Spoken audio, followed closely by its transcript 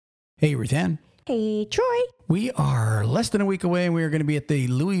Hey, Ruth Ann. Hey, Troy. We are less than a week away, and we are going to be at the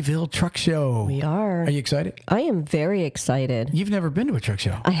Louisville Truck Show. We are. Are you excited? I am very excited. You've never been to a truck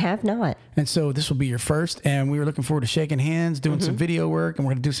show. I have not. And so this will be your first, and we were looking forward to shaking hands, doing some video work, and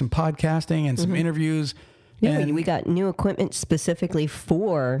we're going to do some podcasting and some interviews. Yeah, and we got new equipment specifically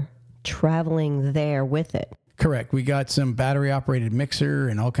for traveling there with it. correct. We got some battery-operated mixer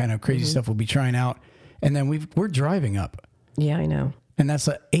and all kind of crazy stuff we'll be trying out. And then we're driving up, Yeah, I know. and that's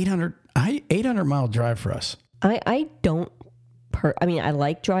a 800-mile drive for us. I don't, I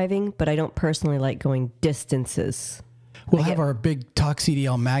like driving, but I don't personally like going distances. We'll have our big Talk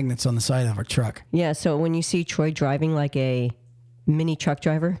CDL magnets on the side of our truck. Yeah, so when you see Troy driving like a mini truck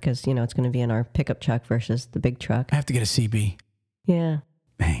driver, because, it's going to be in our pickup truck versus the big truck. I have to get a CB. Yeah.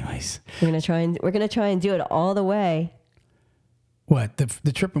 Anyways. We're going to try and do it all the way. What,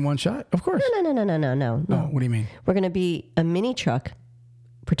 the trip in one shot? Of course. No. Oh, what do you mean? We're going to be a mini truck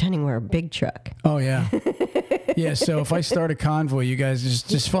pretending we're a big truck. Oh, yeah. Yeah, so if I start a convoy, you guys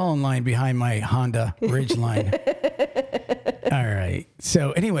just fall in line behind my Honda Ridgeline. All right.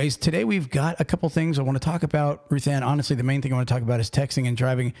 So anyways, today we've got a couple things I want to talk about. Ruth Ann, honestly, the main thing I want to talk about is texting and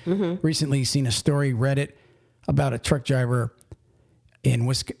driving. Recently seen a story, read it, about a truck driver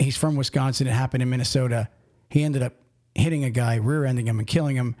he's from Wisconsin. It happened in Minnesota. He ended up hitting a guy, rear-ending him and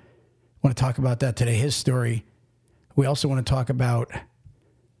killing him. Want to talk about that today, his story. We also want to talk about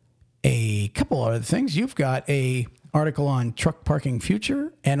a couple other things. You've got a article on truck parking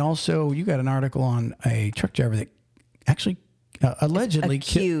future, and also you got an article on a truck driver that actually allegedly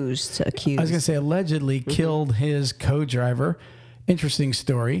Accused. I was going to say allegedly killed his co-driver. Interesting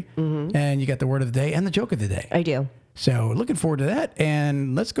story. And you got the word of the day and the joke of the day. I do. So looking forward to that.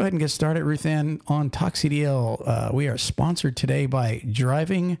 And let's go ahead and get started, Ruth Ann, on Talk CDL. We are sponsored today by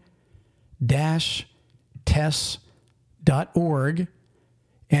driving-tests.org.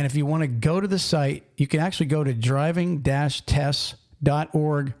 And if you want to go to the site, you can actually go to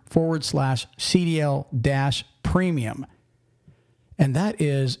driving-tests.org/CDL-premium. And that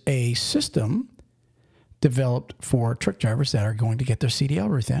is a system developed for truck drivers that are going to get their CDL,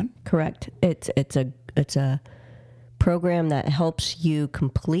 Ruth Ann. Correct. It's a program that helps you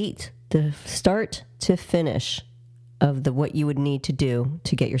complete the start to finish of what you would need to do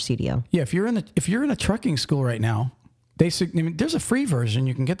to get your CDL. Yeah, if you're in a trucking school right now, there's a free version.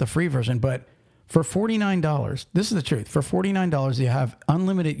 You can get the free version, but for $49, this is the truth. For $49, you have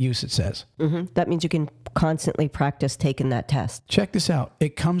unlimited use, it says. That means you can constantly practice taking that test. Check this out.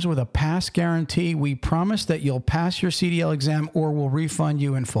 It comes with a pass guarantee. We promise that you'll pass your CDL exam or we'll refund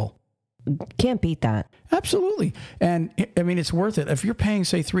you in full. Can't beat that. Absolutely. And I mean, it's worth it. If you're paying,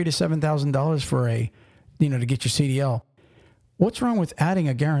 say, $3,000 to $7,000 for to get your CDL, what's wrong with adding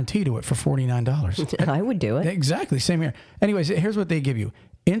a guarantee to it for $49? I would do it. Exactly. Same here. Anyways, here's what they give you.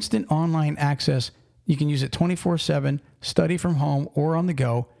 Instant online access. You can use it 24/7, study from home or on the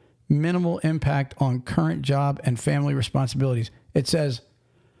go. Minimal impact on current job and family responsibilities. It says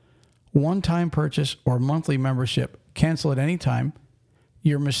one-time purchase or monthly membership. Cancel at any time.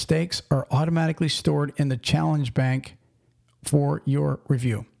 Your mistakes are automatically stored in the challenge bank for your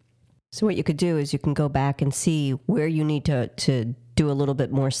review. So what you could do is you can go back and see where you need to do a little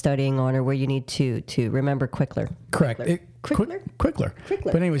bit more studying on, or where you need to remember quicker. Correct. Quicker.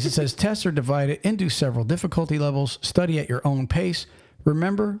 But anyways, it says tests are divided into several difficulty levels. Study at your own pace.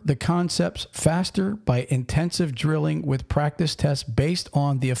 Remember the concepts faster by intensive drilling with practice tests based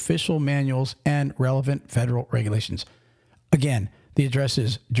on the official manuals and relevant federal regulations. Again, the address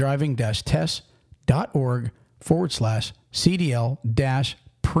is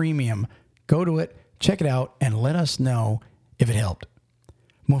driving-tests.org/CDL-premium. Go to it, check it out, and let us know if it helped.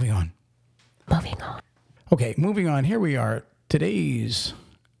 Moving on. Okay, moving on. Here we are. Today's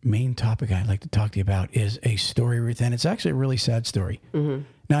main topic I'd like to talk to you about is a story, Ruth, and it's actually a really sad story.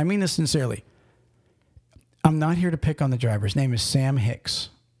 Now, I mean this sincerely. I'm not here to pick on the driver. His name is Sam Hicks.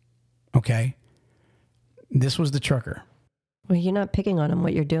 Okay? This was the trucker. Well, you're not picking on him.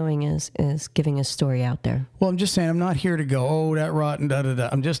 What you're doing is giving a story out there. Well, I'm just saying, I'm not here to go, oh, that rotten, da-da-da.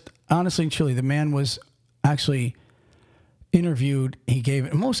 I'm just, honestly and truly, the man was actually interviewed. He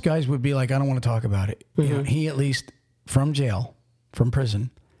gave, most guys would be like, I don't want to talk about it. He at least, from prison,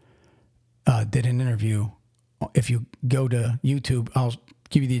 did an interview. If you go to YouTube, I'll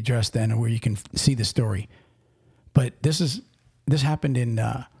give you the address then where you can see the story. But this happened in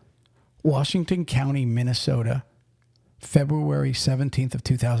Washington County, Minnesota, February 17th of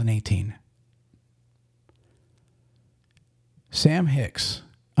 2018. Sam Hicks,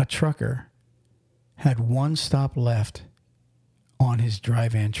 a trucker, had one stop left on his dry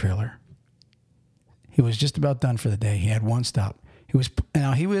van trailer. He was just about done for the day. He had one stop. He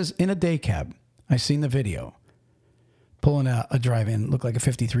was in a day cab. I seen the video. Pulling a drive-in, looked like a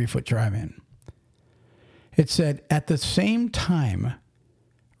 53-foot drive-in. It said, at the same time,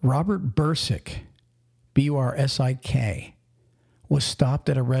 Robert Bursik, Bursik, was stopped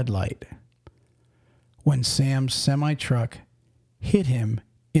at a red light when Sam's semi-truck hit him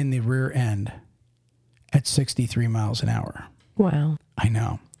in the rear end at 63 miles an hour. Wow. I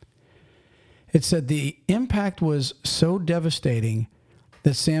know. It said the impact was so devastating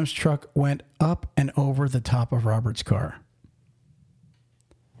that Sam's truck went up and over the top of Robert's car.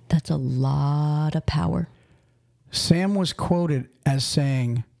 That's a lot of power. Sam was quoted as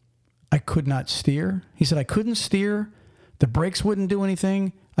saying, I could not steer. He said, I couldn't steer. The brakes wouldn't do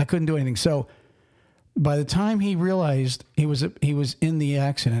anything. I couldn't do anything. So by the time he realized he was in the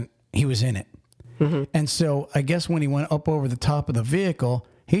accident, he was in it. Mm-hmm. And so I guess when he went up over the top of the vehicle,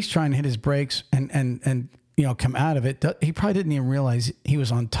 he's trying to hit his brakes and come out of it. He probably didn't even realize he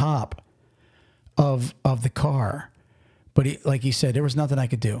was on top of the car. But like he said, there was nothing I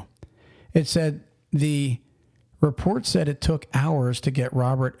could do. It said the report said it took hours to get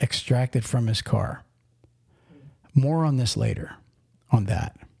Robert extracted from his car. More on this later, on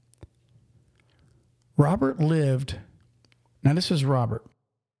that. Robert lived, now this is Robert.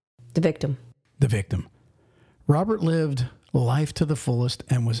 The victim. The victim. Robert lived life to the fullest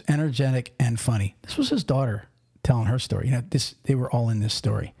and was energetic and funny. This was his daughter telling her story. They were all in this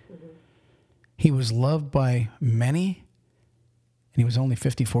story. Mm-hmm. He was loved by many, and he was only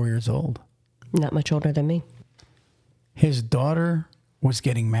 54 years old. Not much older than me. His daughter was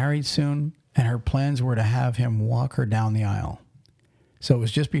getting married soon, and her plans were to have him walk her down the aisle. So it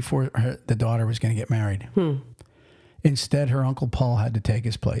was just before the daughter was going to get married. Instead, her Uncle Paul had to take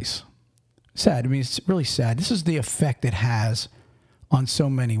his place. Sad. I mean, it's really sad. This is the effect it has on so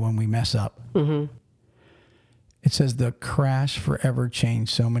many when we mess up. Mm-hmm. It says the crash forever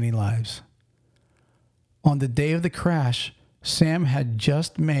changed so many lives. On the day of the crash, Sam had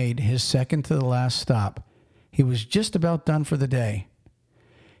just made his second to the last stop. He was just about done for the day.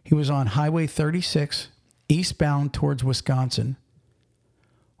 He was on Highway 36, eastbound towards Wisconsin.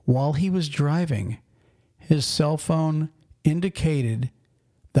 While he was driving, his cell phone indicated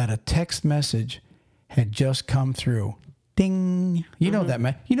that a text message had just come through. Ding. You know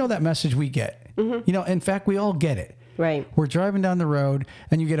that message we get. Mm-hmm. In fact, we all get it. Right. We're driving down the road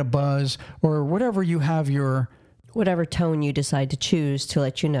and you get a buzz or whatever you have whatever tone you decide to choose to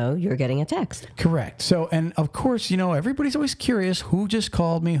let you know you're getting a text. Correct. So, and of course, everybody's always curious who just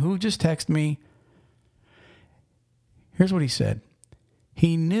called me, who just texted me. Here's what he said.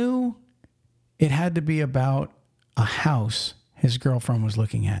 He knew it had to be about a house his girlfriend was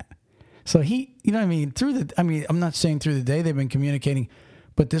looking at. So he, I'm not saying through the day they've been communicating,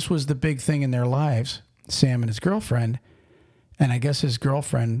 but this was the big thing in their lives, Sam and his girlfriend. And I guess his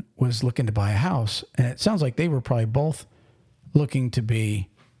girlfriend was looking to buy a house. And it sounds like they were probably both looking to be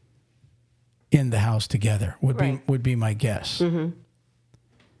in the house together, would be my guess. Mm-hmm.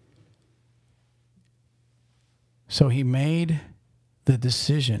 So he made the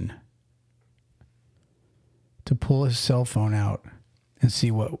decision to pull his cell phone out and see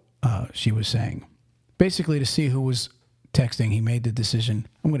what she was saying. Basically, to see who was texting, he made the decision,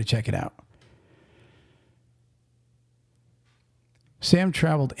 I'm going to check it out. Sam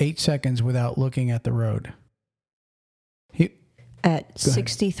traveled 8 seconds without looking at the road. At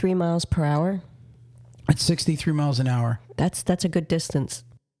 63 miles per hour? At 63 miles an hour. That's a good distance.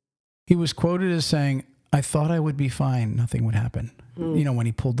 He was quoted as saying, I thought I would be fine. Nothing would happen. When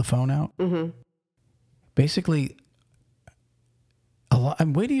he pulled the phone out. Mm-hmm. Basically, a lot.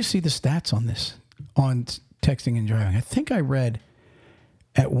 And where do you see the stats on this, on texting and driving? I think I read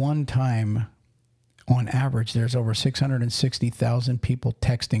at one time, on average, there's over 660,000 people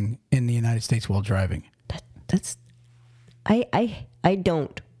texting in the United States while driving. I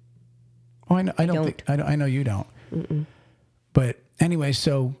don't. Oh, I know you don't. Mm-mm. But anyway,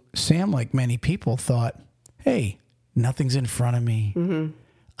 so Sam, like many people, thought, hey, nothing's in front of me. Mm-hmm.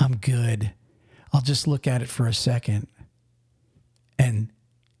 I'm good. I'll just look at it for a second. And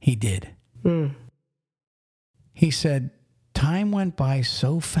he did. Mm. He said, time went by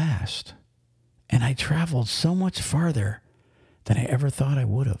so fast, and I traveled so much farther than I ever thought I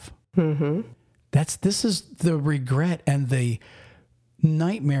would have. Mm-hmm. This is the regret and the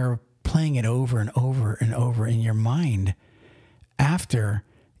nightmare of playing it over and over and over in your mind after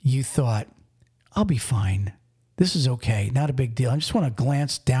you thought, I'll be fine. This is okay. Not a big deal. I just want to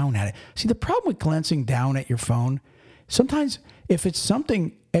glance down at it. See, the problem with glancing down at your phone, sometimes if it's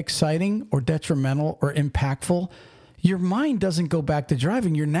something exciting or detrimental or impactful, your mind doesn't go back to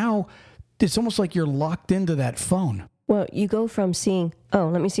driving. It's almost like you're locked into that phone. Well, you go from seeing, oh,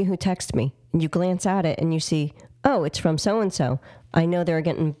 let me see who texted me. And you glance at it and you see, oh, it's from so-and-so. I know they're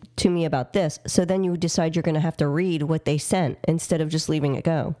getting to me about this. So then you decide you're going to have to read what they sent instead of just leaving it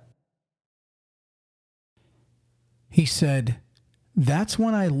go. He said, that's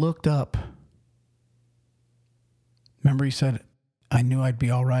when I looked up. Remember he said, I knew I'd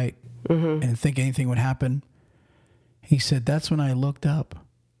be all right. And didn't think anything would happen. He said, that's when I looked up.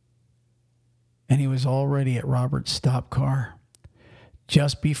 And he was already at Robert's stop car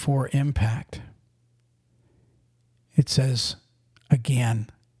just before impact. It says, again,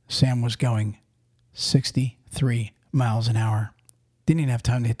 Sam was going 63 miles an hour. Didn't even have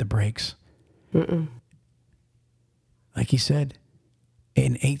time to hit the brakes. Like he said,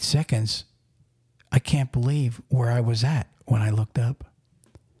 in 8 seconds, I can't believe where I was at when I looked up.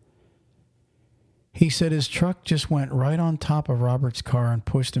 He said his truck just went right on top of Robert's car and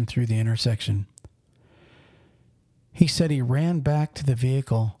pushed him through the intersection. He said he ran back to the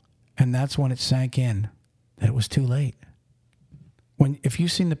vehicle, and that's when it sank in that it was too late. If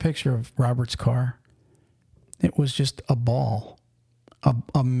you've seen the picture of Robert's car, it was just a ball,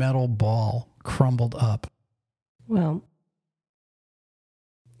 a metal ball crumbled up. Well,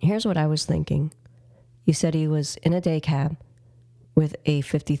 here's what I was thinking. You said he was in a day cab with a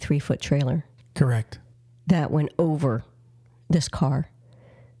 53-foot trailer. Correct. That went over this car.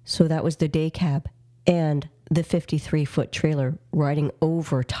 So that was the day cab and the 53-foot trailer riding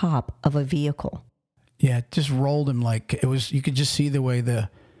over top of a vehicle. Yeah, it just rolled him like it was. You could just see the way the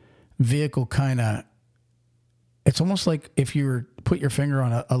vehicle kind of. It's almost like if you were put your finger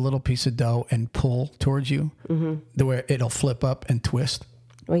on a little piece of dough and pull towards you, the way it'll flip up and twist.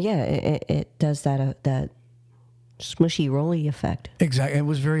 Well, yeah, it does that smushy rolly effect. Exactly, it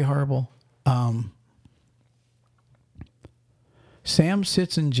was very horrible. Sam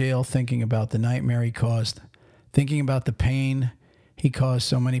sits in jail thinking about the nightmare he caused, thinking about the pain he caused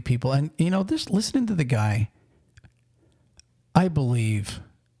so many people. And, listening to the guy, I believe,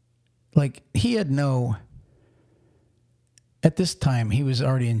 like, at this time, he was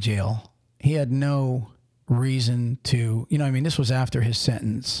already in jail. He had no reason to, this was after his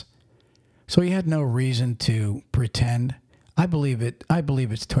sentence. So he had no reason to pretend. I believe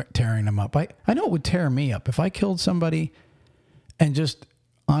it's tearing him up. I know it would tear me up if I killed somebody and just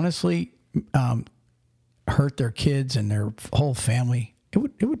honestly hurt their kids and their whole family. It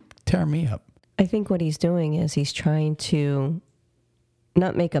would tear me up. I think what he's doing is he's trying to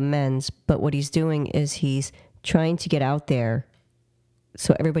not make amends, but what he's doing is he's trying to get out there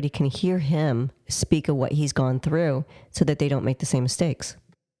so everybody can hear him speak of what he's gone through so that they don't make the same mistakes.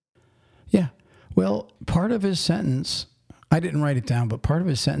 Yeah. Well, part of his sentence, I didn't write it down, but part of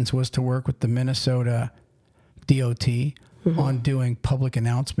his sentence was to work with the Minnesota DOT on doing public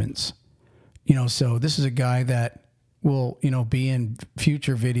announcements. So this is a guy that will, be in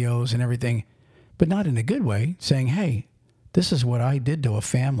future videos and everything, but not in a good way, saying, hey, this is what I did to a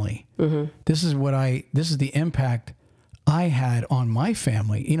family. This is the impact I had on my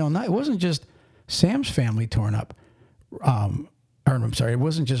family. It wasn't just Sam's family torn up. It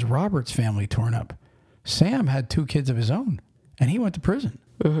wasn't just Robert's family torn up. Sam had 2 kids of his own, and he went to prison.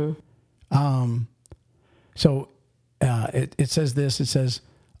 So it says this. It says,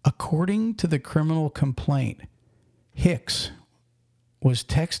 according to the criminal complaint, Hicks was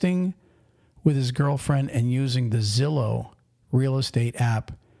texting with his girlfriend and using the Zillow real estate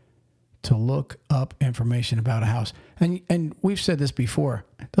app to look up information about a house. And we've said this before.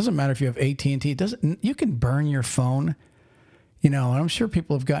 It doesn't matter if you have AT&T. You can burn your phone. And I'm sure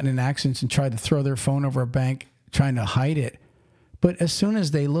people have gotten in accidents and tried to throw their phone over a bank trying to hide it. But as soon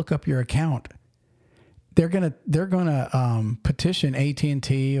as they look up your account, they're gonna petition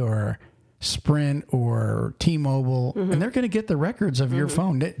AT&T or Sprint or T-Mobile, and they're going to get the records of your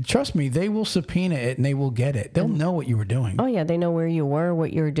phone. Trust me, they will subpoena it and they will get it. They'll know what you were doing. Oh, yeah. They know where you were,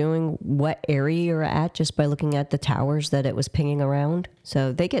 what you were doing, what area you're at just by looking at the towers that it was pinging around.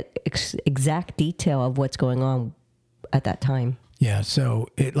 So they get exact detail of what's going on at that time. Yeah. So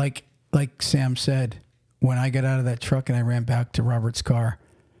it like Sam said, when I got out of that truck and I ran back to Robert's car,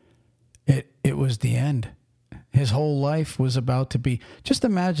 it was the end. His whole life was about to be, just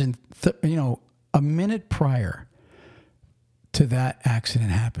imagine, a minute prior to that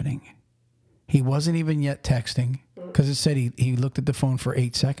accident happening, he wasn't even yet texting because it said he looked at the phone for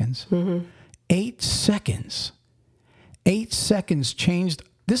 8 seconds. 8 seconds. 8 seconds changed.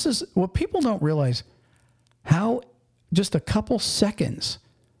 This is what people don't realize, how just a couple seconds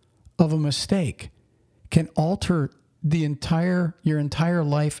of a mistake can alter your entire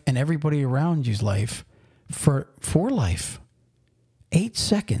life and everybody around you's life for life. 8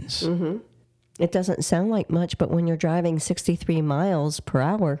 seconds. It doesn't sound like much, but when you're driving 63 miles per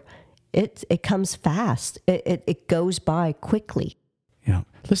hour, it comes fast. It goes by quickly. Yeah.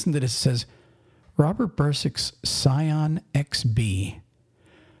 Listen to this. It says, Robert Bursick's Scion XB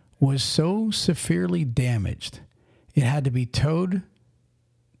was so severely damaged, it had to be towed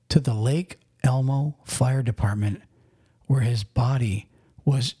to the Lake Elmo Fire Department, where his body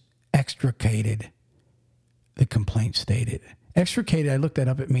was extricated, the complaint stated. Extricated, I looked that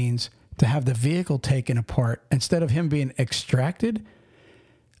up, it means to have the vehicle taken apart. Instead of him being extracted,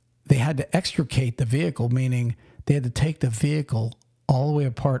 they had to extricate the vehicle, meaning they had to take the vehicle all the way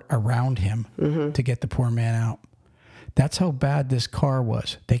apart around him to get the poor man out. That's how bad this car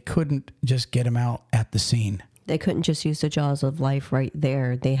was. They couldn't just get him out at the scene. They couldn't just use the jaws of life right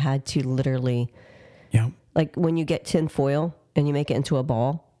there. They had to literally, like when you get tin foil and you make it into a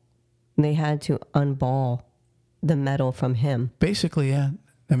ball, they had to unball the metal from him. Basically, yeah.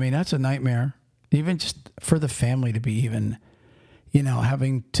 I mean, that's a nightmare. Even just for the family to be even,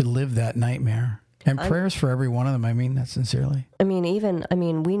 having to live that nightmare. And prayers for every one of them. I mean that sincerely.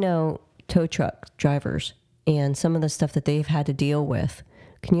 We know tow truck drivers and some of the stuff that they've had to deal with.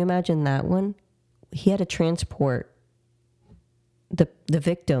 Can you imagine that one? He had to transport the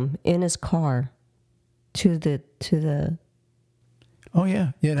victim in his car to the Oh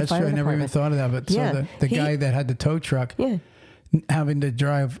yeah, that's true. I never even thought of that. But so the guy that had the tow truck, having to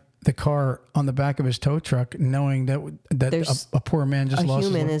drive the car on the back of his tow truck, knowing that a poor man just lost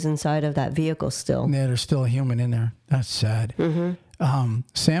his life. A human is inside of that vehicle still. Yeah, there's still a human in there. That's sad.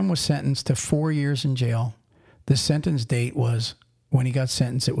 Sam was sentenced to 4 years in jail. The sentence date was, when he got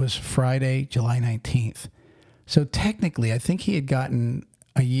sentenced, it was Friday, July 19th. So technically, I think he had gotten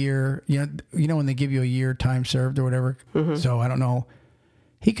a year, you know when they give you a year time served or whatever. So I don't know.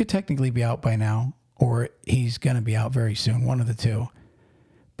 He could technically be out by now, or he's going to be out very soon, one of the two.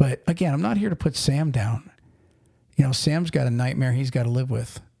 But again, I'm not here to put Sam down. Sam's got a nightmare he's got to live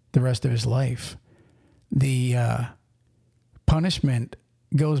with the rest of his life. The punishment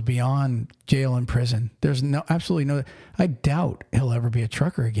goes beyond jail and prison. There's absolutely no. I doubt he'll ever be a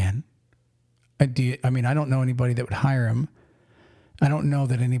trucker again. I don't know anybody that would hire him. I don't know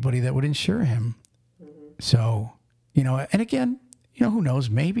that anybody that would insure him. So, and again, who knows?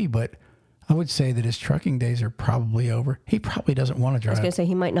 Maybe, but I would say that his trucking days are probably over. He probably doesn't want to drive. I was going to say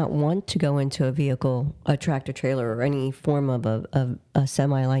he might not want to go into a vehicle, a tractor trailer, or any form of a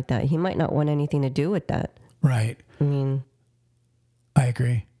semi like that. He might not want anything to do with that. Right. I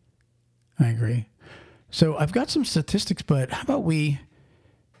agree. So I've got some statistics, but how about we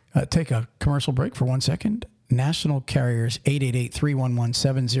take a commercial break for 1 second? National Carriers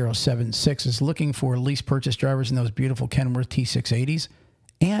 888-311-7076 is looking for lease purchase drivers in those beautiful Kenworth T680s,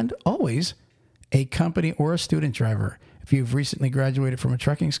 and always a company or a student driver. If you've recently graduated from a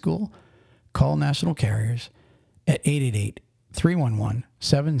trucking school, call National Carriers at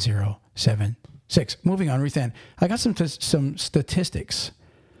 888-311-7076. Moving on, Ruth Ann, I got some statistics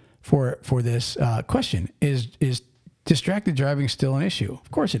for this question. Is distracted driving still an issue? Of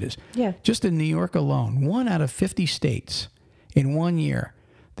course it is. Yeah. Just in New York alone, 1 out of 50 states in 1 year,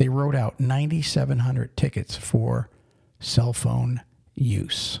 they wrote out 9,700 tickets for cell phone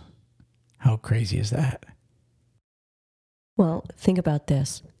use. How crazy is that? Well, think about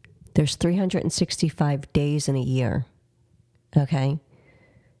this. There's 365 days in a year. Okay?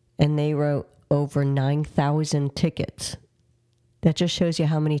 And they wrote over 9,000 tickets. That just shows you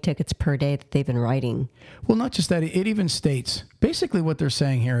how many tickets per day that they've been writing. Well, not just that. It even states, basically what they're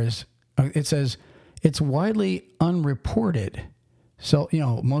saying here is, it says, it's widely unreported. So,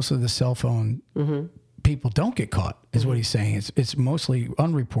 most of the cell phone people don't get caught, is what he's saying. It's mostly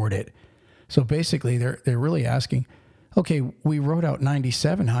unreported. So basically, they're really asking, okay, we wrote out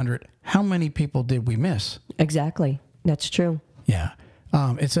 9,700. How many people did we miss? Exactly. That's true. Yeah.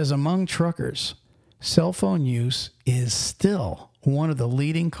 It says among truckers, cell phone use is still one of the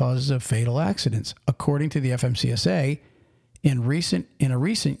leading causes of fatal accidents. According to the FMCSA, in a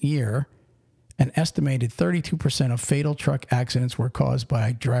recent year, an estimated 32% of fatal truck accidents were caused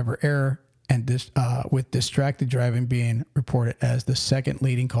by driver error, and with distracted driving being reported as the second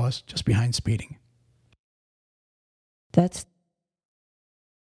leading cause, just behind speeding. That's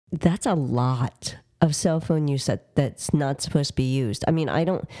a lot of cell phone use that's not supposed to be used. I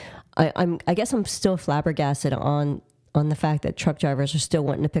guess I'm still flabbergasted on the fact that truck drivers are still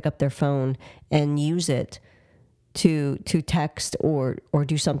wanting to pick up their phone and use it to text or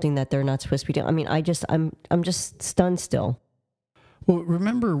do something that they're not supposed to be doing. I'm just stunned still. Well,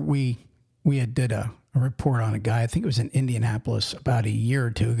 remember we had did a report on a guy, I think it was in Indianapolis about a year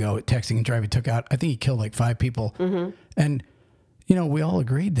or two ago, texting and driving, took out, I think he killed like 5 people. And we all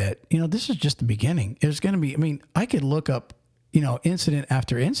agreed that, this is just the beginning. There's going to be, I could look up, incident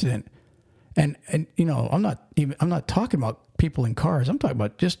after incident, and I'm not talking about people in cars. I'm talking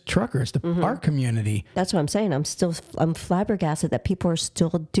about just truckers, our community. That's what I'm saying. I'm flabbergasted that people are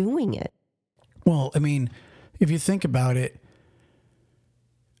still doing it. Well, if you think about it,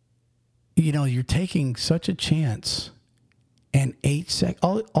 you're taking such a chance, and 8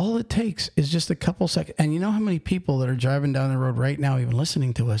 seconds, all it takes is just a couple seconds. And you know how many people that are driving down the road right now, even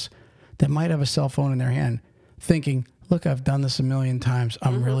listening to us, that might have a cell phone in their hand thinking, look, I've done this a million times.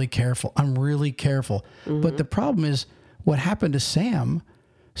 I'm really careful. I'm really careful. But the problem is what happened to Sam.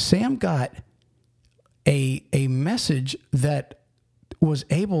 Sam got a message that was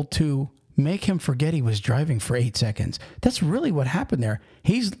able to make him forget he was driving for 8 seconds. That's really what happened there.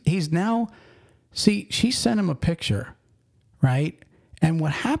 He's now, see, she sent him a picture, right? And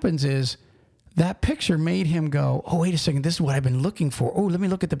what happens is that picture made him go, oh, wait a second, this is what I've been looking for. Oh, let me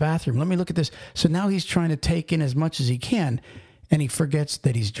look at the bathroom. Let me look at this. So now he's trying to take in as much as he can, and he forgets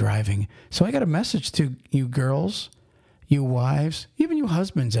that he's driving. So I got a message to you girls, you wives, even you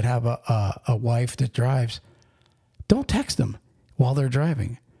husbands that have a wife that drives. Don't text them while they're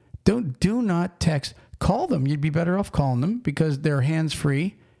driving. Do not text. Call them. You'd be better off calling them because they're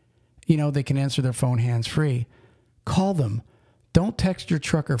hands-free. They can answer their phone hands-free. Call them. Don't text your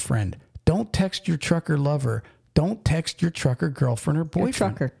trucker friend. Don't text your trucker lover. Don't text your trucker girlfriend or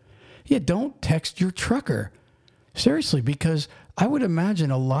boyfriend. Your trucker. Yeah, don't text your trucker. Seriously, because I would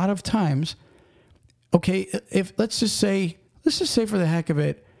imagine a lot of times, okay, if let's just say for the heck of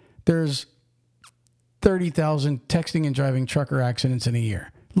it, there's 30,000 texting and driving trucker accidents in a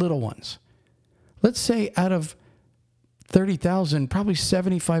year, little ones. Let's say out of 30,000, probably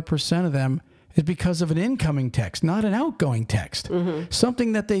 75% of them is because of an incoming text, not an outgoing text.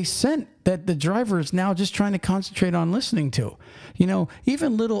 Something that they sent that the driver is now just trying to concentrate on listening to.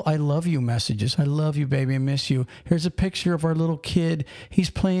 Even little I love you messages. I love you, baby. I miss you. Here's a picture of our little kid. He's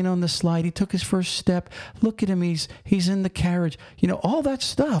playing on the slide. He took his first step. Look at him. He's in the carriage. All that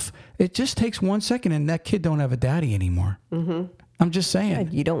stuff. It just takes 1 second and that kid don't have a daddy anymore. I'm just saying.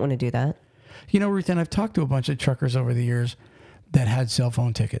 Yeah, you don't want to do that. Ruth, and I've talked to a bunch of truckers over the years that had cell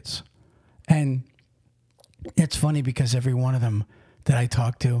phone tickets. And it's funny because every one of them that I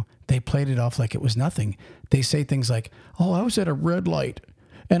talked to, they played it off like it was nothing. They say things like, oh, I was at a red light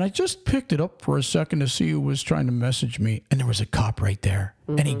and I just picked it up for a second to see who was trying to message me. And there was a cop right there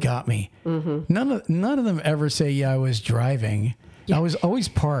and he got me. None of them ever say, yeah, I was driving. Yeah. I was always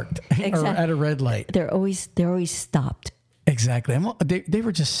parked or at a red light. They're always stopped. Exactly. They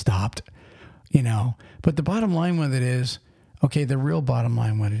were just stopped, But the bottom line with it is, okay, the real bottom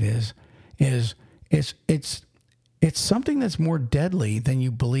line with it is it's something that's more deadly than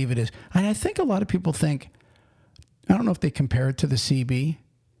you believe it is. And I think a lot of people think, I don't know if they compare it to the CB,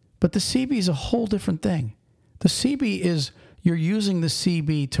 but the CB is a whole different thing. The CB is you're using the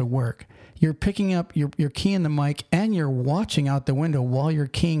CB to work. You're picking up, you're keying the mic, and you're watching out the window while you're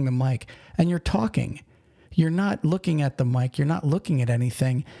keying the mic, and you're talking. You're not looking at the mic. You're not looking at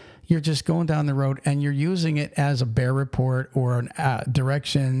anything. You're just going down the road, and you're using it as a bear report or a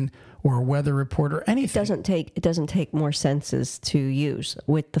direction or a weather report or anything. It doesn't take more senses to use.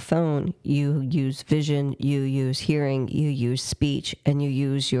 With the phone, you use vision, you use hearing, you use speech, and you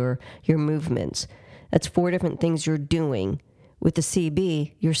use your movements. That's 4 different things you're doing. With the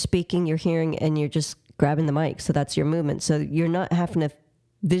CB, you're speaking, you're hearing, and you're just grabbing the mic. So that's your movement. So you're not having to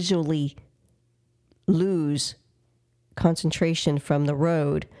visually lose concentration from the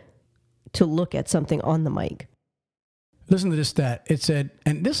road to look at something on the mic. Listen to this stat. It said,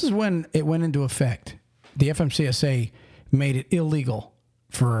 and this is when it went into effect. The FMCSA made it illegal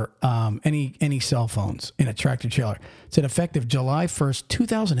for any cell phones in a tractor trailer. It said effective July 1st,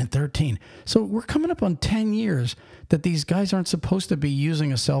 2013. So we're coming up on 10 years that these guys aren't supposed to be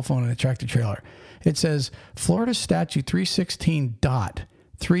using a cell phone in a tractor trailer. It says Florida Statute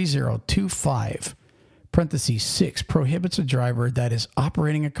 316.3025 parentheses 6 prohibits a driver that is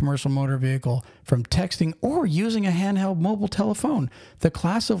operating a commercial motor vehicle from texting or using a handheld mobile telephone. The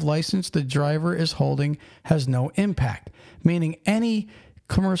class of license the driver is holding has no impact, meaning any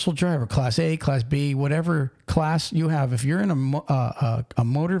commercial driver, class A, class B, whatever class you have, if you're in a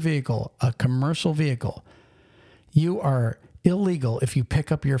motor vehicle, a commercial vehicle, you are illegal if you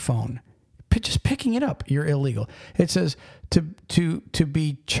pick up your phone. Just picking it up, you're illegal. It says to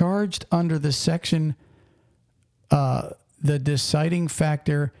be charged under the section. The deciding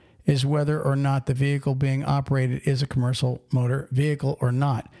factor is whether or not the vehicle being operated is a commercial motor vehicle or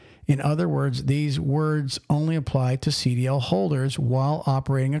not. In other words, these words only apply to CDL holders while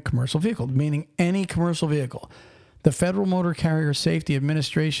operating a commercial vehicle, meaning any commercial vehicle. the Federal Motor Carrier Safety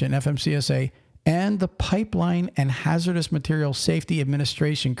Administration, FMCSA, and the Pipeline and Hazardous Materials Safety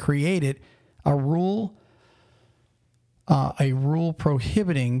Administration created a rule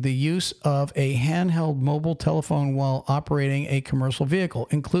prohibiting the use of a handheld mobile telephone while operating a commercial vehicle,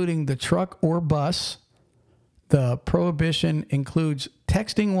 including the truck or bus. The prohibition includes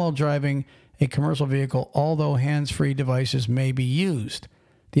texting while driving a commercial vehicle, although hands-free devices may be used.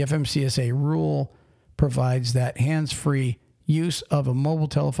 The FMCSA rule provides that hands-free use of a mobile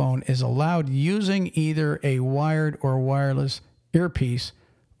telephone is allowed using either a wired or wireless earpiece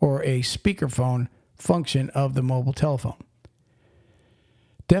or a speakerphone function of the mobile telephone.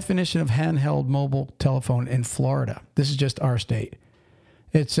 Definition of handheld mobile telephone in Florida. This is just our state.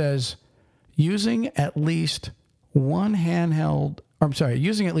 It says using at least one hand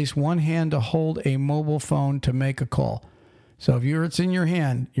to hold a mobile phone to make a call. So if it's in your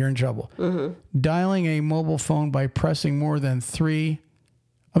hand, you're in trouble. Mm-hmm. Dialing a mobile phone by pressing more than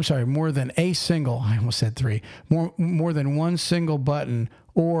one single button,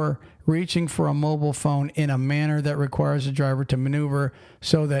 or reaching for a mobile phone in a manner that requires the driver to maneuver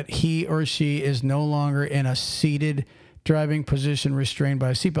so that he or she is no longer in a seated driving position restrained by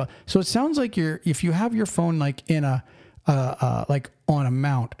a seatbelt. So it sounds like if you have your phone like in like on a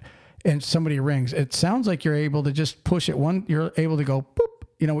mount and somebody rings, it sounds like you're able to just push it you're able to go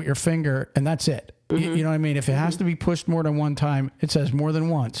boop, with your finger, and that's it. Mm-hmm. You know what I mean? If it has to be pushed more than one time, it says more than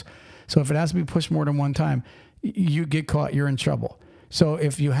once. So if it has to be pushed more than one time, you get caught, you're in trouble. So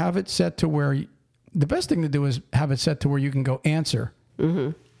if you have it set to where, the best thing to do is have it set to where you can go answer.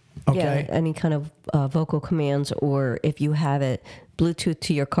 Mm-hmm. Okay. Yeah, any kind of vocal commands, or if you have it Bluetooth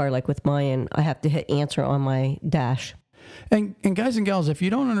to your car, like with mine, I have to hit answer on my dash. And guys and gals, if you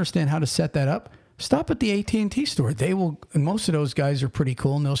don't understand how to set that up, stop at the AT&T store. They will. And most of those guys are pretty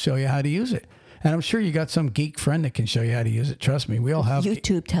cool, and they'll show you how to use it. And I'm sure you got some geek friend that can show you how to use it. Trust me, we all have.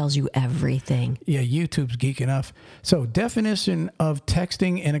 YouTube tells you everything. Yeah, YouTube's geek enough. So, definition of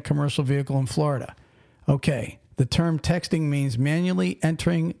texting in a commercial vehicle in Florida. Okay, the term texting means manually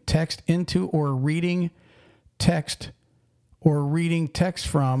entering text into or reading text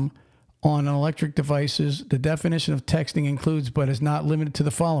from on electric devices. The definition of texting includes, but is not limited to,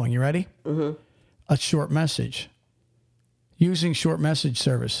 the following. You ready? Mm-hmm. A short message. Using short message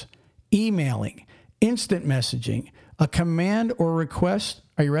service. Emailing, instant messaging, a command or request,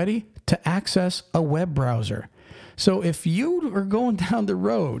 are you ready? To access a web browser. So if you are going down the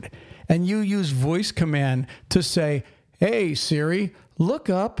road and you use voice command to say, hey, Siri, look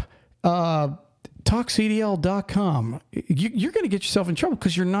up talkcdl.com, you're going to get yourself in trouble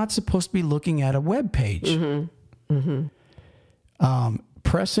because you're not supposed to be looking at a web page. Mm-hmm. Mm-hmm.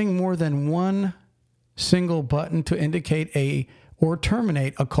 Pressing more than one single button to indicate or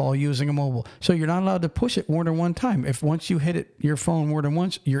terminate a call using a mobile. So you're not allowed to push it more than one time. If once you hit your phone more than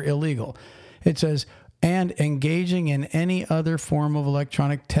once, you're illegal. It says, and engaging in any other form of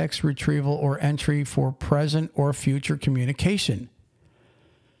electronic text retrieval or entry for present or future communication.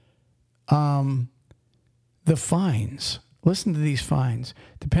 The fines. Listen to these fines.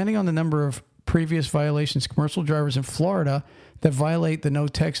 Depending on the number of previous violations, commercial drivers in Florida that violate the no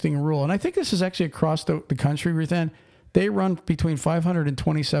texting rule, and I think this is actually across the country, Ruthann, they run between $500 and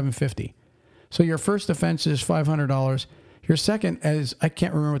 $2,750. So your first offense is $500. Your second is, I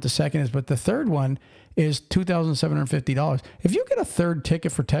can't remember what the second is, but the third one is $2,750. If you get a third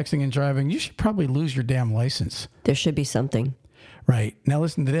ticket for texting and driving, you should probably lose your damn license. There should be something. Right. Now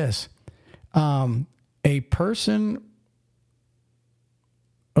listen to this. Listen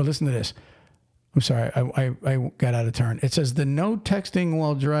to this. I'm sorry, I got out of turn. It says the no texting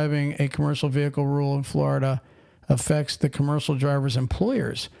while driving a commercial vehicle rule in Florida affects the commercial drivers'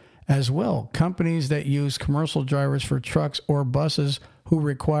 employers as well. Companies that use commercial drivers for trucks or buses who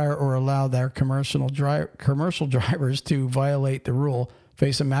require or allow their commercial drivers to violate the rule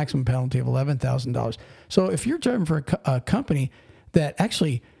face a maximum penalty of $11,000. So if you're driving for a company that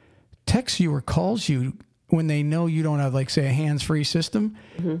actually texts you or calls you when they know you don't have, like, say, a hands-free system,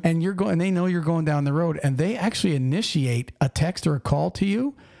 mm-hmm. and they know you're going down the road, and they actually initiate a text or a call to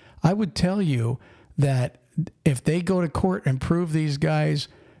you, I would tell you that if they go to court and prove these guys,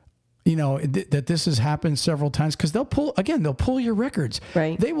 that this has happened several times, because they'll pull your records.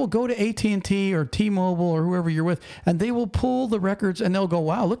 Right. They will go to AT&T or T-Mobile or whoever you're with, and they will pull the records, and they'll go,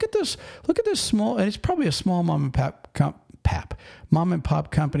 wow, look at this small, and it's probably a small mom and pop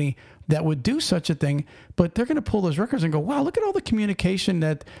company, that would do such a thing, but they're going to pull those records and go, wow, look at all the communication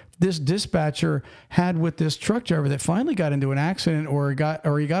that this dispatcher had with this truck driver that finally got into an accident or he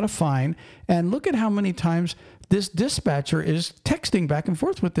got a fine. And look at how many times this dispatcher is texting back and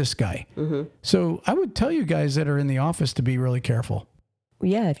forth with this guy. Mm-hmm. So I would tell you guys that are in the office to be really careful.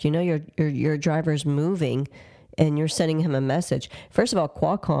 Yeah, if you know your driver's moving and you're sending him a message, first of all,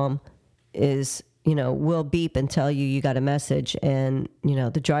 Qualcomm is, will beep and tell you got a message. And,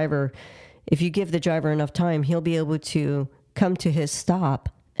 the driver, if you give the driver enough time, he'll be able to come to his stop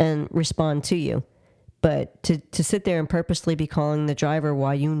and respond to you. But to sit there and purposely be calling the driver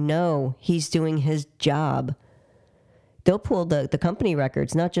while he's doing his job, they'll pull the company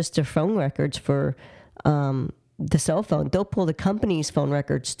records, not just their phone records for the cell phone. They'll pull the company's phone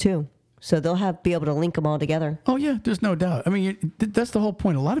records too. So they'll be able to link them all together. Oh, yeah, there's no doubt. I mean, that's the whole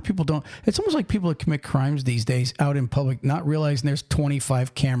point. A lot of people don't. It's almost like people that commit crimes these days out in public, not realizing there's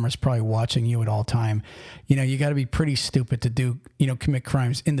 25 cameras probably watching you at all time. You got to be pretty stupid to commit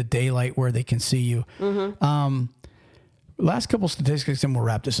crimes in the daylight where they can see you. Mm-hmm. Last couple statistics, and we'll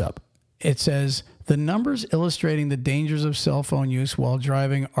wrap this up. It says the numbers illustrating the dangers of cell phone use while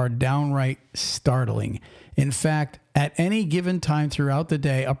driving are downright startling. In fact, at any given time throughout the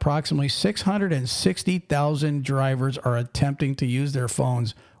day, approximately 660,000 drivers are attempting to use their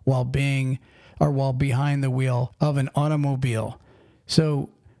phones while behind the wheel of an automobile.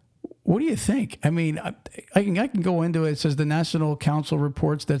 So what do you think? I mean, I can go into it. It says the National Council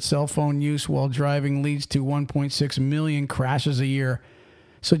reports that cell phone use while driving leads to 1.6 million crashes a year.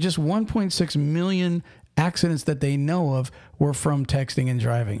 So just 1.6 million accidents that they know of were from texting and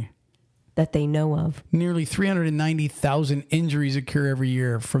driving. That they know of. Nearly 390,000 injuries occur every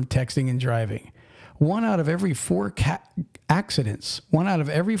year from texting and driving. One out of every four accidents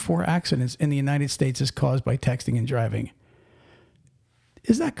in the United States is caused by texting and driving.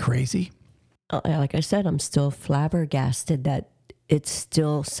 Is that crazy? Like I said, I'm still flabbergasted that it's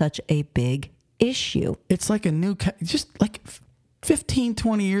still such a big issue. It's like just like 15,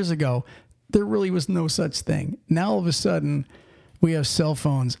 20 years ago, there really was no such thing. Now all of a sudden, we have cell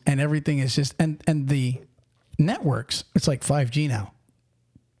phones and everything is just, and the networks, it's like 5G now.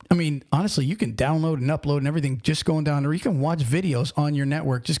 I mean, honestly, you can download and upload and everything just going down there. You can watch videos on your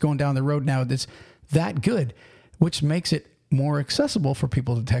network just going down the road now. That's that good, which makes it more accessible for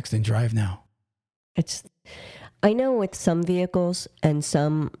people to text and drive now. I know with some vehicles and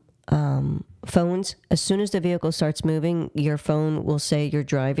some phones, as soon as the vehicle starts moving, your phone will say you're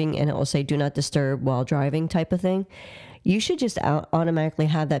driving and it will say do not disturb while driving type of thing. You should just automatically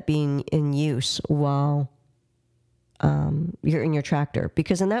have that being in use while you're in your tractor,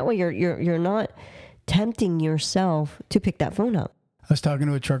 because in that way you're not tempting yourself to pick that phone up. I was talking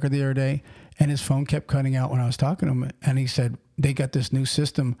to a trucker the other day, and his phone kept cutting out when I was talking to him, and he said they got this new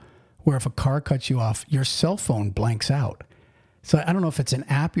system where if a car cuts you off, your cell phone blanks out. So I don't know if it's an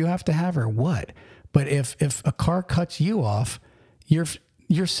app you have to have or what, but if a car cuts you off, your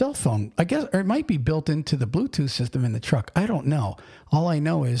cell phone, I guess, or it might be built into the Bluetooth system in the truck. I don't know. All I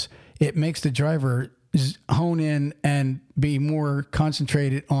know is it makes the driver hone in and be more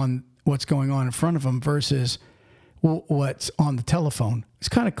concentrated on what's going on in front of them versus what's on the telephone. It's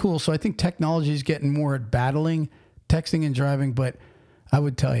kind of cool. So I think technology is getting more at battling texting and driving, but I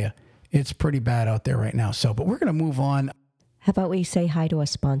would tell you, it's pretty bad out there right now. So, but we're going to move on. How about we say hi to a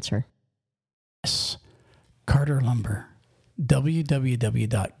sponsor? Yes, Carter Lumber.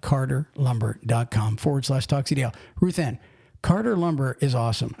 www.carterlumber.com/TalkCDL. Ruth Ann, Carter Lumber is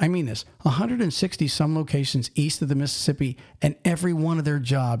awesome. I mean this. 160 some locations east of the Mississippi, and every one of their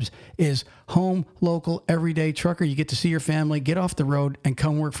jobs is home, local, everyday trucker. You get to see your family, get off the road, and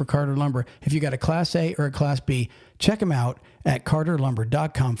come work for Carter Lumber. If you got a Class A or a Class B, check them out at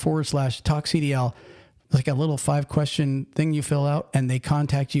carterlumber.com/TalkCDL. Like a little 5-question thing you fill out, and they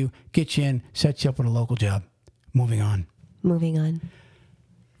contact you, get you in, set you up with a local job. Moving on.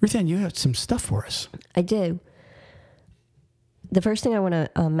 Ruth Ann, you have some stuff for us. I do. The first thing I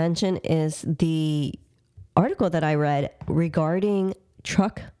want to mention is the article that I read regarding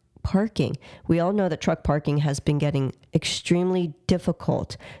truck parking. We all know that truck parking has been getting extremely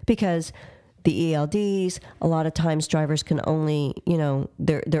difficult because the ELDs, a lot of times drivers can only, you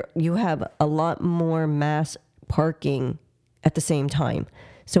have a lot more mass parking at the same time.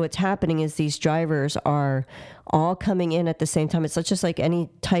 So what's happening is these drivers are all coming in at the same time. It's just like any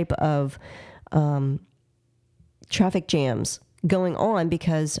type of traffic jams going on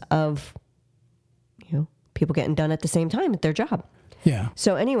because of people getting done at the same time at their job. Yeah.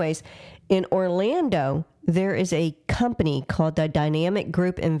 So anyways, in Orlando, there is a company called the Dynamic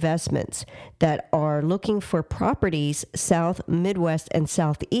Group Investments that are looking for properties south, Midwest, and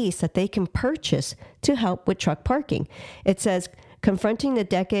Southeast that they can purchase to help with truck parking. It says, confronting the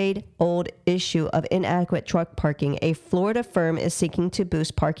decade-old issue of inadequate truck parking, a Florida firm is seeking to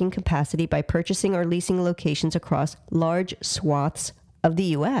boost parking capacity by purchasing or leasing locations across large swaths of the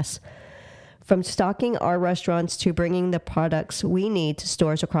U.S. From stocking our restaurants to bringing the products we need to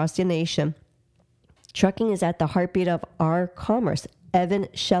stores across the nation, trucking is at the heartbeat of our commerce. Evan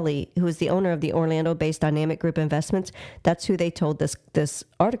Shelley, who is the owner of the Orlando-based Dynamic Group Investments, that's who they told this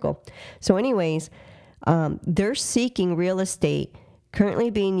article. So anyways, they're seeking real estate currently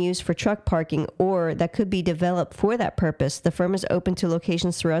being used for truck parking or that could be developed for that purpose. The firm is open to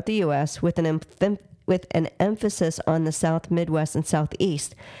locations throughout the U.S. with an emphasis on the South, Midwest, and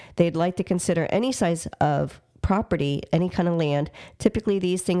Southeast. They'd like to consider any size of property, any kind of land. Typically,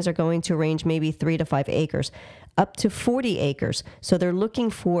 these things are going to range maybe 3 to 5 acres, up to 40 acres. So they're looking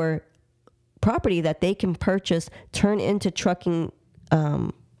for property that they can purchase, turn into trucking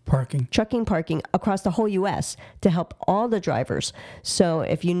parking across the whole U.S. to help all the drivers. So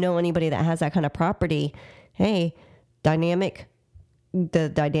if you know anybody that has that kind of property, hey, the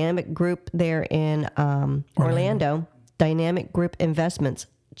Dynamic Group there in Orlando, Dynamic Group Investments,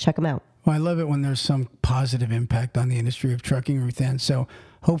 check them out. Well, I love it when there's some positive impact on the industry of trucking, Ruth Ann. So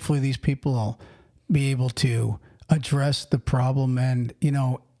hopefully these people will be able to address the problem and,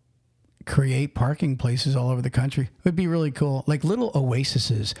 create parking places all over the country. It would be really cool. Like little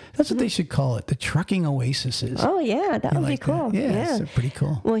oases. That's what they should call it. The trucking oases. Oh, yeah. That would be cool. That? Yeah. It's pretty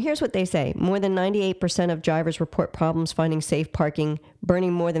cool. Well, here's what they say. More than 98% of drivers report problems finding safe parking,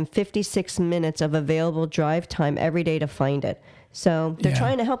 burning more than 56 minutes of available drive time every day to find it. So they're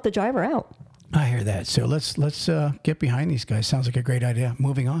trying to help the driver out. I hear that. So let's get behind these guys. Sounds like a great idea.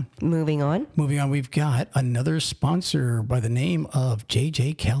 Moving on. We've got another sponsor by the name of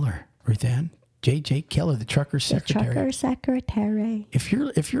J.J. Keller. Ruth Ann, J.J. Keller, the trucker secretary. The trucker secretary. If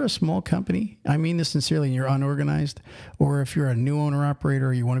you're a small company, I mean this sincerely, and you're unorganized, or if you're a new owner-operator,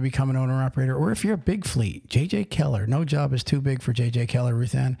 or you want to become an owner-operator, or if you're a big fleet, J.J. Keller, no job is too big for J.J. Keller,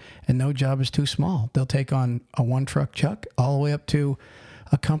 Ruth Ann, and no job is too small. They'll take on a one-truck chuck all the way up to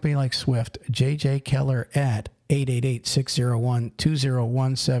a company like Swift. J.J. Keller at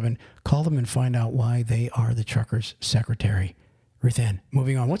 888-601-2017. Call them and find out why they are the trucker's secretary. Ruth Ann,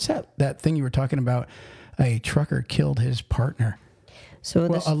 moving on. What's that thing you were talking about? A trucker killed his partner. So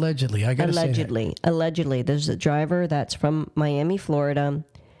allegedly, I got to say that. Allegedly, there's a driver that's from Miami, Florida.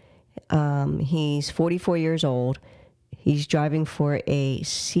 He's 44 years old. He's driving for a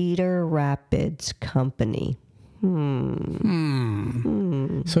Cedar Rapids company. So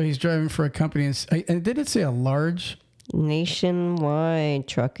he's driving for a company, and did it say a large? Nationwide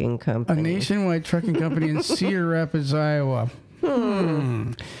trucking company. A nationwide trucking company in Cedar Rapids, Iowa.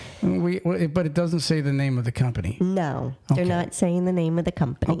 But it doesn't say the name of the company. No, they're not saying the name of the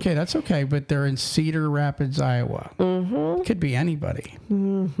company. Okay, that's okay, but they're in Cedar Rapids, Iowa. Mm-hmm. Could be anybody.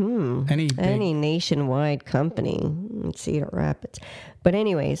 Mm-hmm. Any nationwide company in Cedar Rapids. But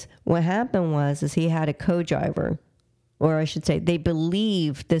anyways, what happened was he had a co-driver, or I should say they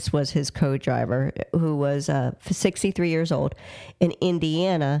believe this was his co-driver, who was 63 years old. In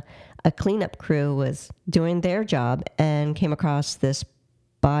Indiana, a cleanup crew was doing their job and came across this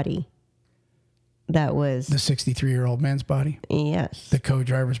body that was... The 63-year-old man's body? Yes. The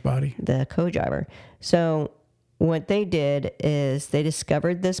co-driver's body? The co-driver. So what they did is they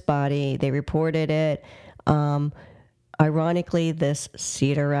discovered this body. They reported it. Ironically, this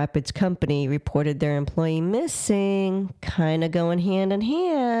Cedar Rapids company reported their employee missing, kind of going hand in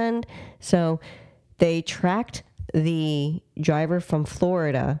hand. So they tracked the driver from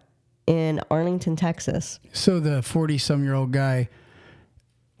Florida in Arlington, Texas. So the 40-some-year-old guy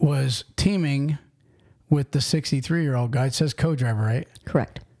was teaming with the 63-year-old guy. It says co-driver, right?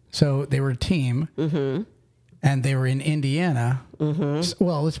 Correct. So they were a team, and they were in Indiana. Mm-hmm.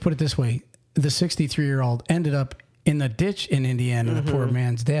 Well, let's put it this way. The 63-year-old ended up in the ditch in Indiana. The poor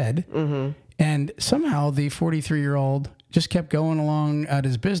man's dead. Mm-hmm. And somehow the 43-year-old just kept going along at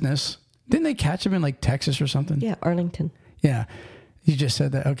his business. Didn't they catch him in like Texas or something? Yeah, Arlington. Yeah. You just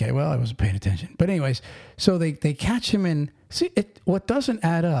said that. Okay, well, I wasn't paying attention. But anyways, so they catch him in... See, what doesn't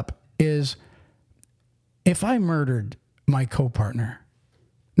add up is if I murdered my co-partner...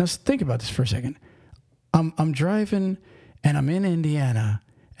 Now, think about this for a second. I'm driving, and I'm in Indiana,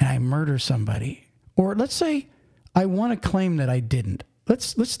 and I murder somebody. Or let's say I want to claim that I didn't.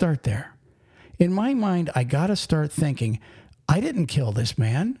 Let's start there. In my mind, I got to start thinking, I didn't kill this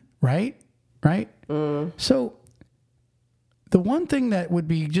man, right? Right? So... the one thing that would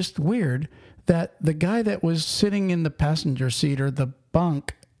be just weird, that the guy that was sitting in the passenger seat or the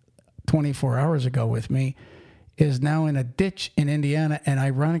bunk 24 hours ago with me is now in a ditch in Indiana, and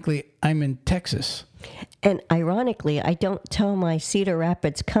ironically, I'm in Texas. And ironically, I don't tell my Cedar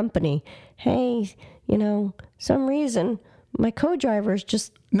Rapids company, hey, some reason my co-driver's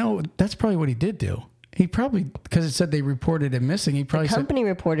just... No, that's probably what he did do. He probably, because it said they reported him missing, he probably the company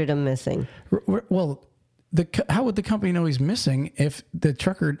reported him missing. Well, how would the company know he's missing if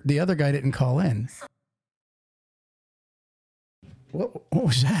the other guy didn't call in? What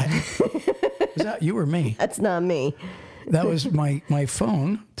was that? Was that you or me? That's not me. That was my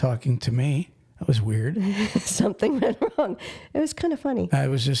phone talking to me. That was weird. Something went wrong. It was kind of funny. It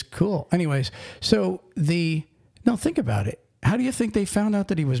was just cool. Anyways, so think about it. How do you think they found out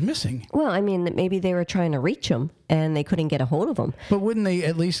that he was missing? Well, I mean, maybe they were trying to reach him and they couldn't get a hold of him. But wouldn't they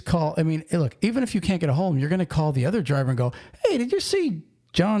at least call? I mean, look, even if you can't get a hold of him, you're going to call the other driver and go, hey, did you see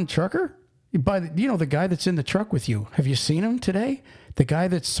John Trucker? The guy that's in the truck with you. Have you seen him today? The guy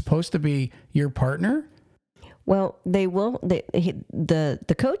that's supposed to be your partner? Well, they will.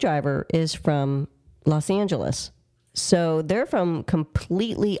 The co-driver is from Los Angeles. So they're from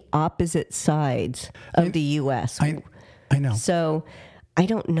completely opposite sides of the U.S. I know. So I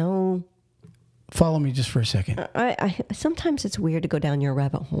don't know. Follow me just for a second. I sometimes it's weird to go down your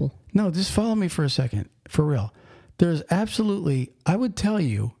rabbit hole. No, just follow me for a second. For real. There's absolutely, I would tell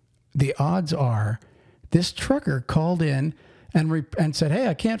you, the odds are this trucker called in and said, hey,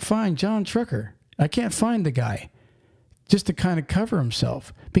 I can't find John Trucker. I can't find the guy. Just to kind of cover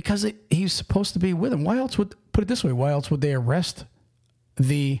himself. Because he's supposed to be with him. Why else would they arrest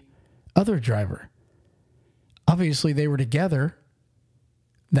the other driver? Obviously, they were together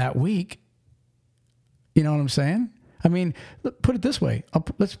that week. You know what I'm saying? I mean, put it this way.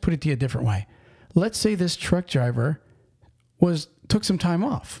 Let's put it to you a different way. Let's say this truck driver took some time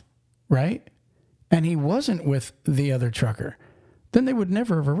off, right? And he wasn't with the other trucker. Then they would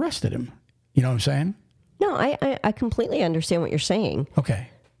never have arrested him. You know what I'm saying? No, I completely understand what you're saying. Okay.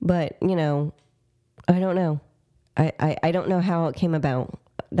 But, I don't know. I don't know how it came about.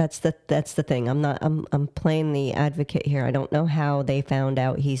 That's the thing. I'm playing the advocate here. I don't know how they found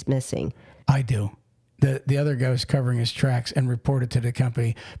out he's missing. I do. The other guy was covering his tracks and reported to the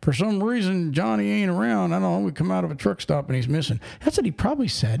company, for some reason, Johnny ain't around. I don't know. We come out of a truck stop and he's missing. That's what he probably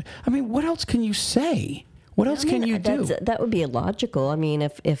said. I mean, what else can you say? What else can you do? That would be illogical. I mean,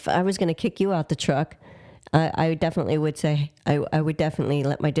 if I was going to kick you out the truck, I definitely would say, I would definitely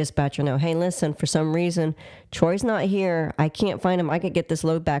let my dispatcher know, hey, listen, for some reason, Troy's not here. I can't find him. I could get this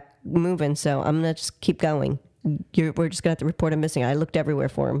load back moving, so I'm going to just keep going. We're just going to have to report him missing. I looked everywhere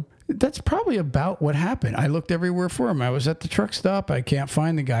for him. That's probably about what happened. I looked everywhere for him. I was at the truck stop. I can't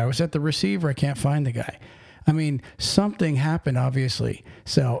find the guy. I was at the receiver. I can't find the guy. I mean, something happened, obviously.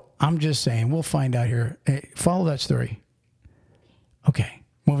 So I'm just saying, we'll find out here. Hey, follow that story. Okay,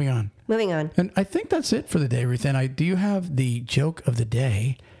 moving on. And I think that's it for the day, Ruth Ann. Do you have the joke of the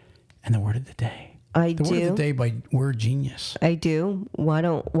day and the word of the day? I do. The word of the day by Word Genius. I do.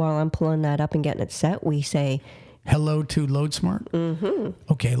 While I'm pulling that up and getting it set, we say... Hello to LoadSmart? Mm-hmm.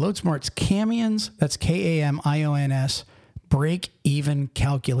 Okay, LoadSmart's Camions, that's K-A-M-I-O-N-S, break-even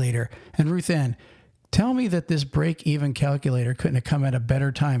calculator. And Ruth Ann, tell me that this break-even calculator couldn't have come at a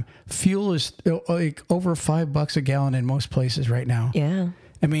better time. Fuel is like over $5 a gallon in most places right now. Yeah.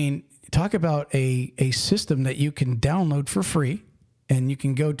 I mean, talk about a system that you can download for free. And you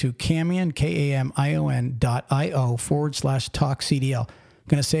can go to Camion, KAMION.io/talk-CDL. I'm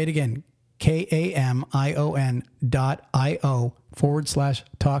going to say it again.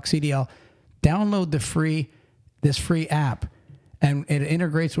 KAMION.io/talk-CDL. Download this free app, and it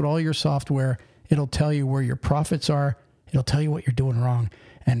integrates with all your software. It'll tell you where your profits are. It'll tell you what you're doing wrong.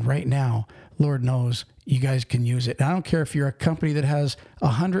 And right now, Lord knows, you guys can use it. And I don't care if you're a company that has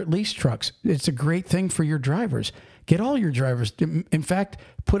 100 lease trucks. It's a great thing for your drivers. Get all your drivers. In fact,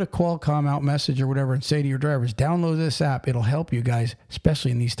 put a Qualcomm out message or whatever and say to your drivers, download this app. It'll help you guys, especially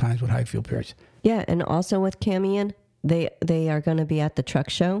in these times with high fuel periods. Yeah, and also with Camion, they are going to be at the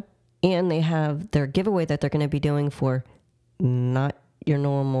truck show, and they have their giveaway that they're going to be doing for not your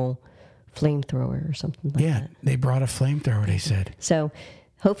normal flamethrower or something like that. Yeah, they brought a flamethrower, they said. So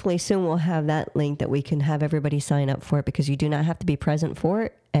hopefully soon we'll have that link that we can have everybody sign up for it, because you do not have to be present for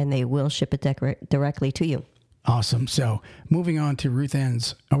it, and they will ship it directly to you. Awesome. So moving on to Ruth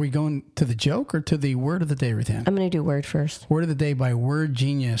Ann's, are we going to the joke or to the word of the day, Ruth Ann? I'm going to do word first. Word of the day by Word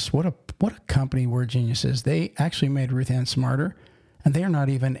Genius. What a company Word Genius is. They actually made Ruth Ann smarter, and they are not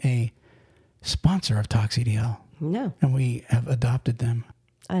even a sponsor of Talk CDL. No. And we have adopted them.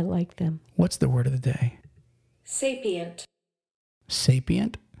 I like them. What's the word of the day? Sapient.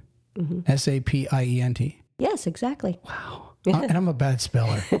 Sapient? Sapient. Yes, exactly. Wow. And I'm a bad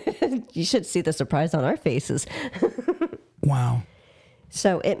speller. You should see the surprise on our faces. Wow.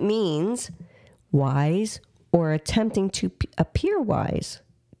 So it means wise or attempting to appear wise.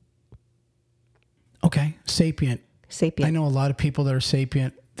 Okay. Sapient. Sapient. I know a lot of people that are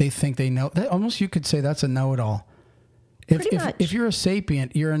sapient. They think they know. That, almost you could say that's a know-it-all. Pretty much. If you're a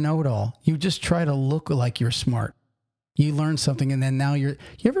sapient, you're a know-it-all. You just try to look like you're smart. You learn something, and then now you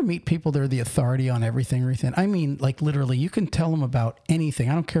ever meet people that are the authority on everything, Ruthann? I mean, like literally, you can tell them about anything.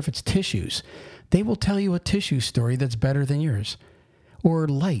 I don't care if it's tissues. They will tell you a tissue story that's better than yours. Or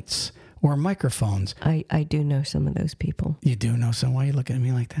lights, or microphones. I do know some of those people. You do know some. Why are you looking at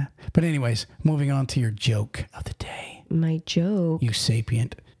me like that? But anyways, moving on to your joke of the day. My joke. You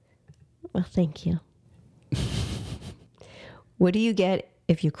sapient. Well, thank you. What do you get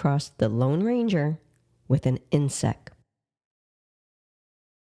if you cross the Lone Ranger with an insect?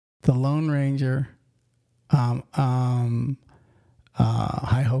 The Lone Ranger, hi-ho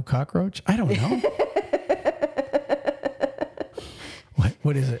cockroach? I don't know.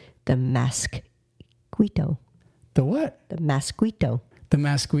 What is it? The Masquito. The what? The Masquito. The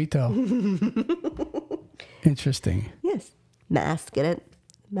Masquito. Interesting. Yes. Mask, get it?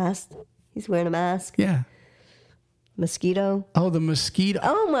 Mask. He's wearing a mask. Yeah. Mosquito. Oh, the mosquito.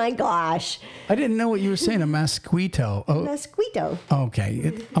 Oh my gosh. I didn't know what you were saying, a mosquito. Oh, Mosquito.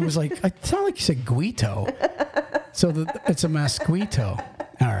 okay. I was like, it sounded like you said guito. So it's a mosquito.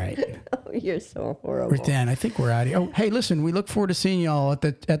 All right. Oh, you're so horrible. Dan, I think we're out of here. Oh, hey, listen, we look forward to seeing y'all at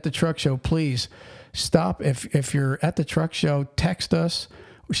the truck show. Please stop. If you're at the truck show, text us,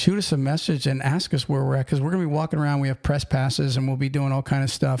 shoot us a message and ask us where we're at, because we're going to be walking around. We have press passes and we'll be doing all kind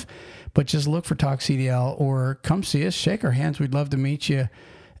of stuff. But just look for Talk CDL or come see us, shake our hands. We'd love to meet you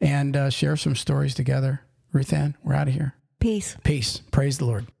and share some stories together. Ruthann, we're out of here. Peace. Peace. Praise the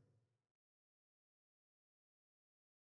Lord.